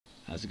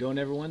How's it going,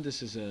 everyone?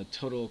 This is a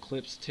Total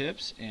Eclipse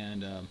Tips,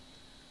 and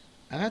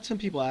I've had some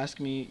people ask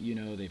me,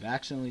 they've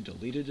accidentally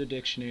deleted a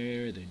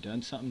dictionary, or they've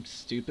done something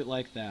stupid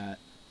like that,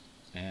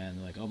 and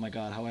they're like, oh my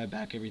god, how do I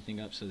back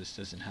everything up so this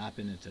doesn't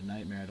happen? It's a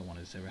nightmare. I don't want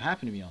this to ever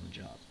happen to me on the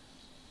job.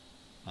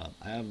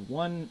 I have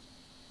one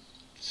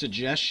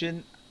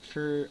suggestion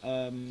for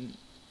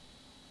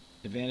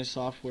Advantage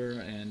software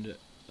and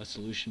a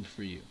solution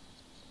for you,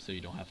 so you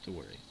don't have to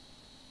worry.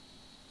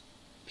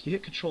 If you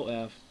hit Control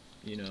F,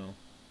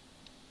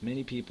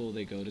 many people,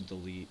 they go to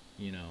delete,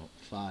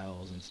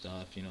 files and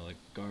stuff, like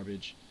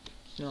garbage.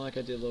 Like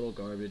I did a little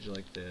garbage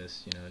like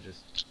this,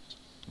 just,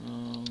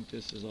 oh,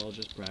 this is all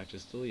just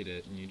practice, delete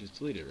it, and you just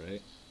delete it,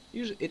 right?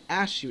 Usually, it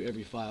asks you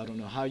every file. I don't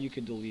know how you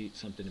could delete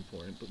something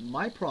important, but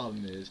my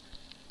problem is,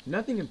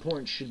 nothing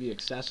important should be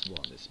accessible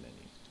on this menu.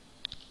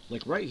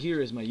 Like right here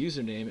is my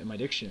username and my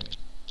dictionary.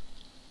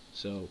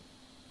 So,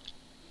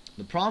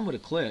 the problem with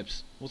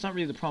Eclipse, well, it's not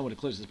really the problem with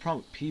Eclipse, it's the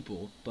problem with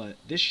people, but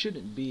this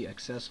shouldn't be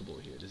accessible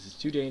here. This is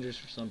too dangerous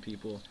for some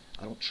people.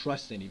 I don't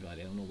trust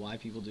anybody. I don't know why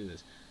people do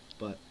this.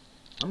 But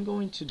I'm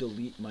going to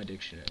delete my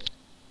dictionary.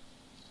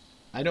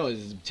 I know this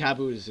is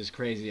taboo, this is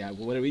crazy.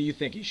 Whatever you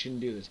think, you shouldn't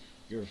do this.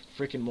 You're a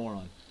freaking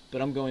moron.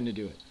 But I'm going to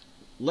do it.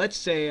 Let's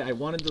say I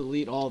want to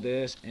delete all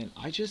this, and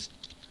I just,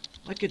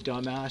 like a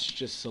dumbass,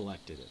 just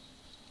selected it.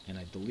 And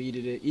I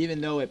deleted it, even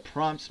though it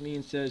prompts me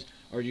and says,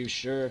 are you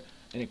sure?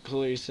 And it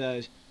clearly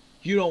says,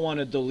 you don't want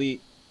to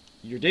delete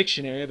your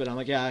dictionary, but I'm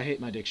like, yeah, I hate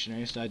my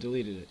dictionary, so I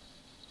deleted it.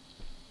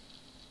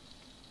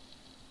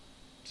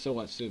 So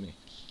what? Sue me.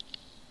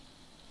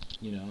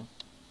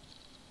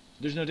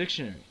 There's no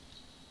dictionary.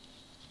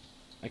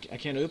 I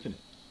can't open it.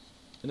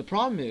 And the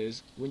problem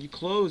is, when you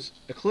close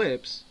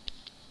Eclipse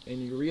and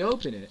you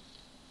reopen it,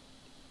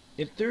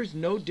 if there's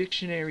no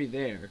dictionary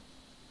there,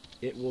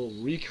 it will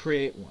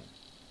recreate one.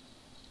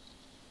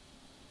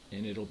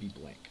 And it'll be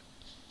blank.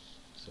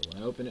 So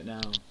when I open it now,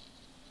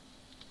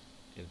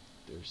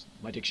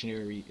 my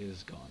dictionary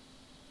is gone.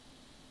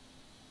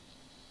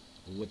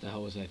 What the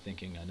hell was I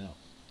thinking? I know.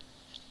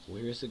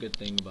 Well, here's the good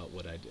thing about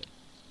what I did.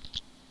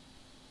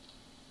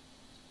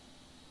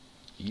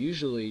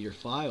 Usually your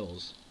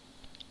files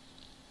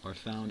are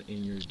found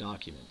in your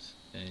documents,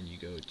 and you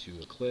go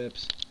to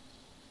Eclipse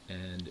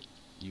and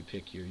you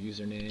pick your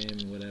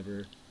username,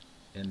 whatever,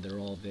 and they're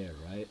all there,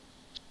 right?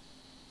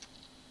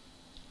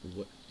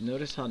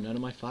 Notice how none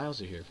of my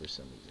files are here for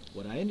some reason.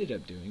 What I ended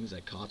up doing is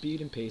I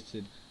copied and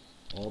pasted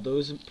all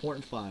those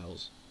important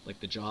files,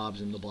 like the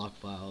jobs and the block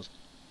files,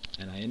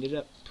 and I ended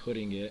up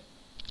putting it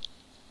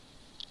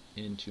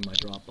into my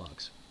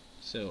Dropbox.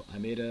 So I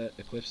made a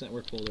Eclipse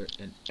network folder,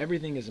 and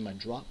everything is in my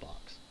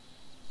Dropbox.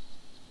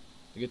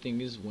 The good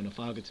thing is, when a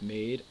file gets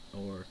made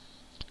or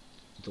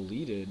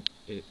deleted,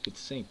 it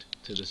gets synced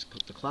to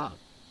the cloud.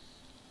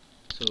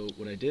 So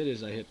what I did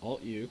is I hit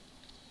Alt-U.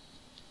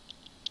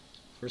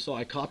 First of all,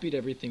 I copied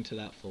everything to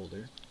that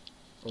folder,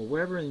 or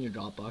wherever in your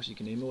Dropbox, you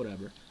can name it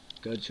whatever.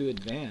 Go to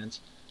Advanced,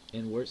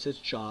 and where it says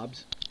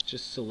Jobs,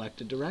 just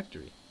select a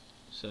directory.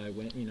 So I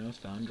went,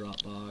 found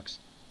Dropbox,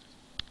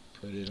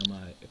 put it on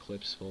my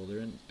Eclipse folder,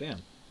 and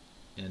bam.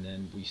 And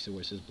then we see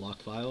where it says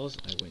Block Files.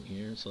 I went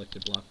here and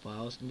selected Block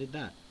Files and did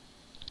that.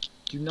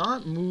 Do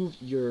not move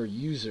your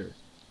user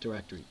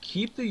directory.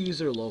 Keep the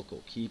user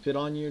local. Keep it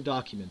on your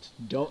documents.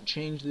 Don't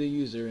change the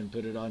user and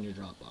put it on your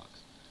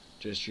Dropbox.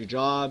 Just your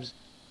jobs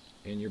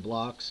and your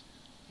blocks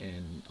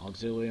and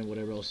auxiliary and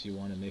whatever else you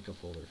want to make a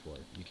folder for.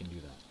 You can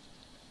do that.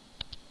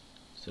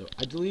 So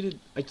I deleted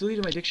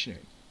my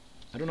dictionary.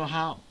 I don't know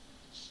how.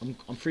 I'm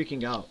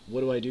freaking out.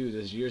 What do I do?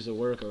 There's years of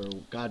work, or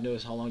God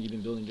knows how long you've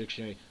been building a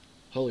dictionary.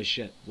 Holy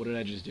shit, what did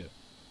I just do?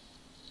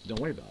 Don't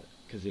worry about it,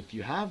 because if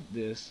you have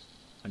this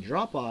on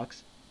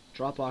Dropbox,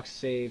 Dropbox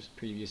saves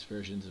previous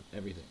versions of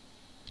everything,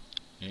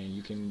 and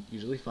you can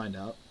usually find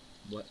out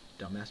what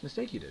dumbass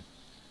mistake you did.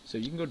 So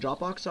you can go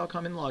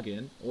Dropbox.com and log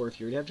in, or if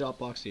you already have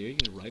Dropbox here, you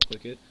can just right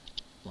click it,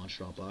 launch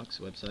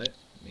Dropbox website,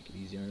 make it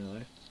easier in your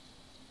life,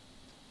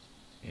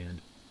 and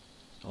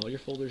all your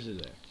folders are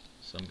there.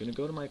 So I'm going to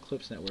go to my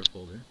Eclipse network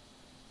folder,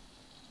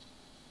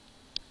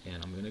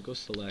 and I'm going to go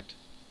select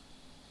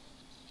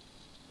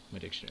my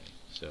dictionary.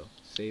 So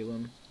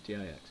Salem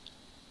DIX.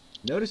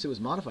 Notice it was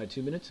modified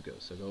 2 minutes ago.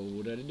 So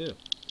what did I do?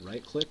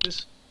 Right click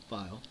this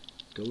file,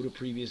 go to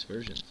previous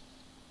versions.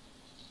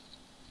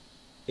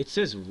 It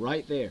says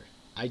right there,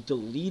 I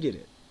deleted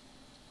it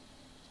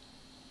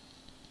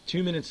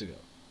 2 minutes ago.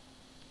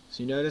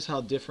 So you notice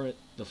how different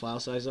the file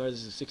sizes are.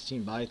 This is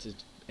 16 bytes,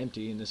 it's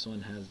empty, and this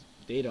one has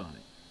data on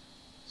it.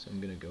 So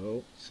I'm going to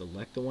go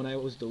select the one I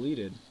was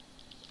deleted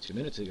 2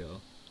 minutes ago.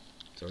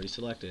 It's already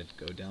selected.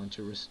 Go down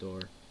to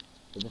restore.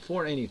 But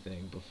before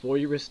anything, before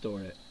you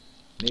restore it,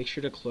 make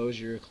sure to close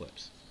your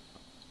Eclipse.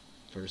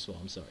 First of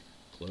all,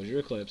 close your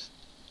Eclipse,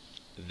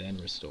 then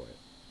restore it.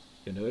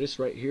 You'll notice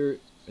right here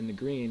in the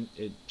green,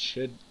 it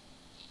should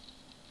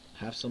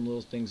have some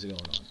little things going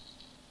on.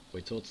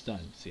 Wait till it's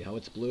done. See how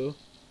it's blue?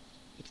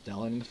 It's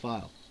downloading the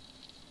file.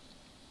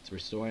 It's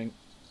restoring.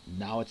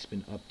 Now it's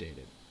been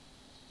updated.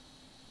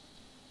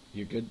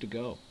 You're good to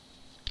go.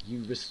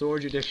 You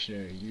restored your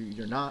dictionary.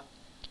 You're not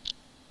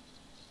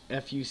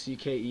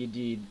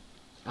FUCKED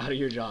out of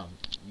your job.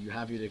 You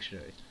have your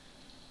dictionary.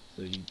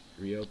 So you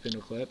reopen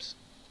Eclipse,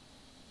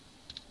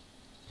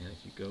 and if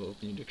you go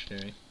open your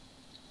dictionary,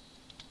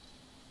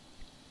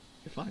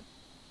 you're fine.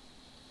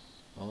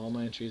 All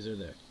my entries are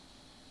there.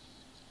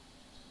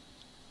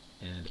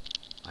 And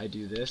I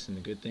do this, and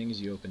the good thing is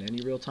you open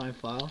any real-time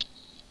file,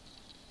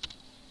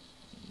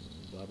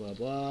 blah blah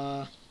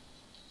blah.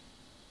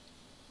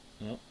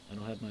 Oh, I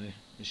don't have my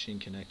machine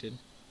connected.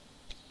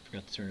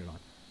 Forgot to turn it on.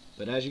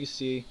 But as you can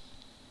see,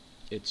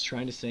 it's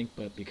trying to sync,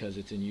 but because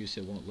it's in use,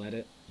 it won't let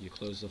it. You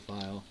close the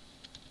file,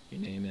 you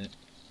name it,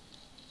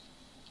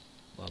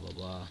 blah blah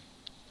blah.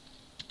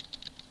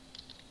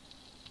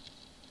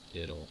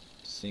 It'll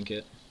sync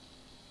it,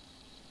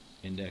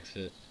 index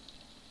it.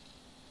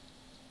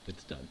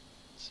 It's done.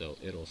 So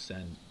it'll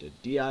send the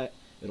DI,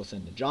 it'll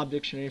send the job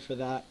dictionary for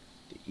that,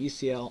 the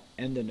ECL,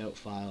 and the note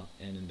file,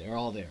 and they're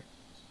all there.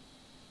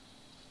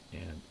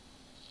 And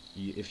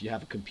if you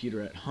have a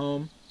computer at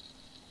home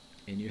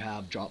and you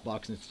have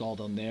Dropbox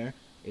installed on there,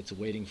 it's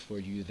waiting for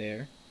you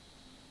there.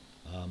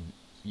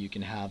 You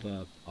can have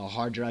a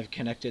hard drive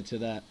connected to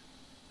that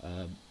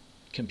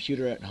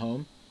computer at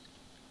home,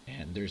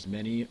 and there's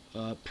many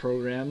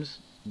programs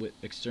with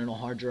external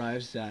hard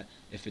drives that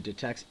if it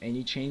detects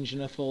any change in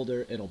a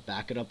folder, it'll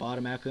back it up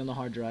automatically on the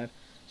hard drive.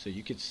 So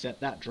you could set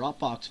that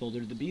Dropbox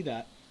folder to be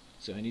that.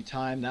 So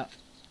anytime that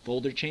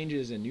folder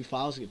changes and new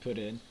files get put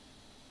in,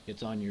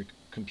 it's on your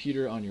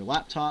computer, on your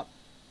laptop,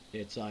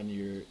 it's on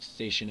your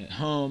station at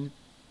home,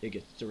 it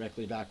gets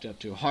directly backed up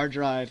to a hard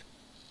drive.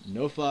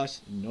 No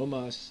fuss, no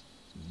muss,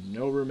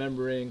 no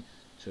remembering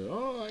to,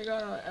 oh, I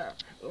gotta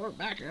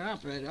back it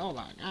up, and oh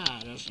my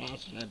god, just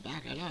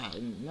back it up.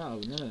 No,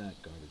 none of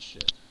that garbage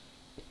shit.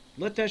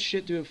 Let that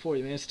shit do it for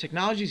you, man.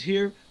 Technology's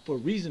here for a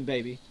reason,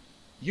 baby.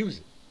 Use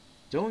it.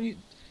 Don't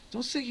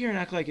sit here and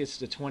act like it's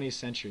the 20th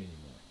century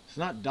anymore. It's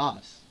not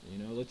DOS. You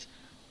know, let's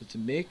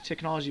make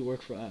technology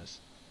work for us.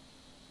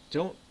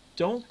 Don't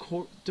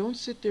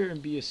sit there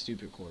and be a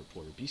stupid court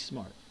reporter. Be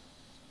smart.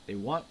 They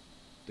want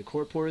the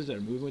court reporters that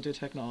are moving with the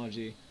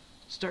technology.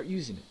 Start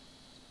using it.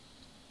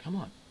 Come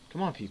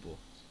on, people.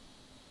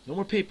 No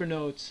more paper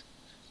notes.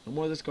 No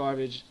more of this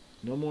garbage.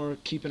 No more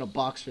keeping a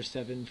box for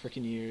 7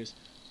 freaking years.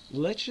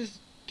 Let's just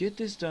get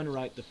this done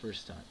right the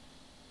first time.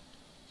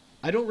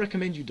 I don't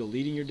recommend you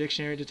deleting your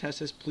dictionary to test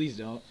this. Please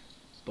don't.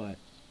 But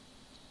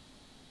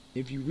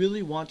if you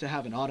really want to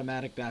have an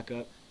automatic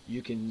backup,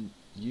 you can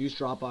use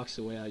Dropbox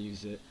the way I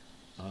use it.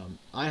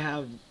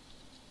 I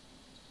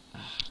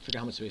forgot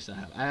how much space I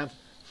have. I have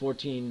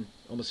 14,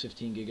 almost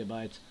 15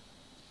 gigabytes.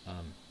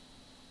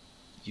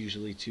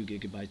 Usually 2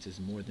 gigabytes is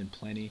more than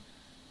plenty.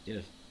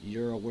 If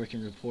you're a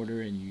working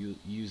reporter and you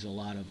use a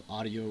lot of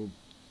audio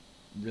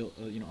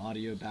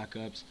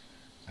backups,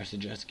 I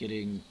suggest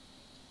getting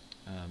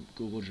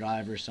Google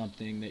Drive or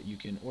something that you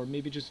can, or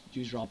maybe just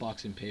use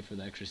Dropbox and pay for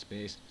the extra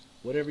space.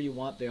 Whatever you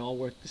want, they all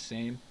work the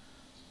same.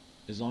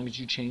 As long as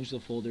you change the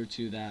folder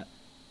to that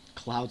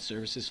cloud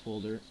services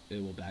folder,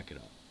 it will back it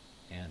up.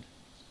 And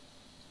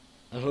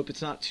I hope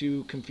it's not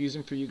too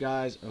confusing for you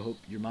guys. I hope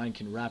your mind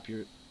can wrap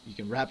your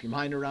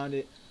mind around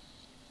it.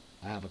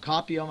 I have a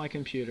copy on my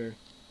computer.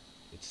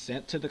 It's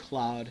sent to the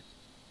cloud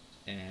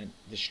and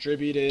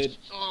distributed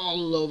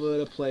all over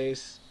the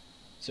place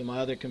to my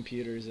other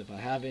computers. If I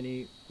have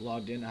any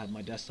logged in, I have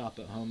my desktop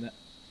at home that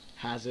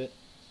has it.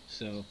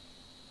 So,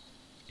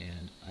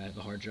 and I have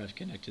a hard drive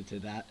connected to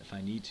that if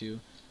I need to.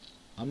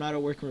 I'm not a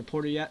working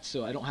reporter yet,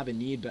 so I don't have a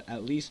need, but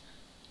at least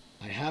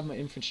I have my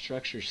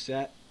infrastructure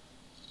set,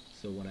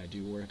 so when I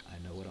do work, I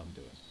know what I'm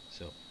doing.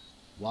 So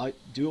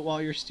do it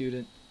while you're a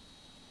student.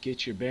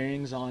 Get your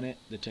bearings on it.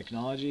 The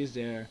technology is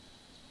there.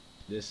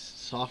 This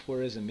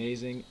software is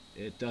amazing.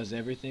 It does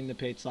everything the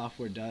paid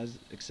software does,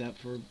 except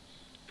for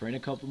print a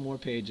couple more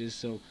pages.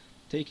 So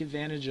take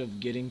advantage of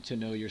getting to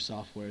know your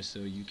software so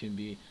you can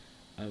be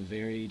a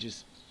very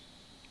just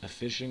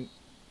efficient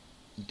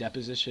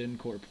deposition,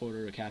 court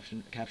reporter, or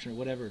captioner,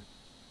 whatever.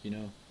 You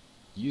know,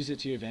 use it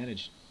to your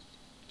advantage.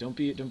 Don't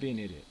be an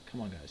idiot. Come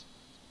on, guys.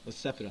 Let's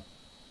step it up.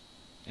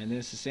 And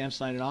this is Sam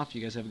signing off.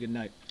 You guys have a good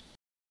night.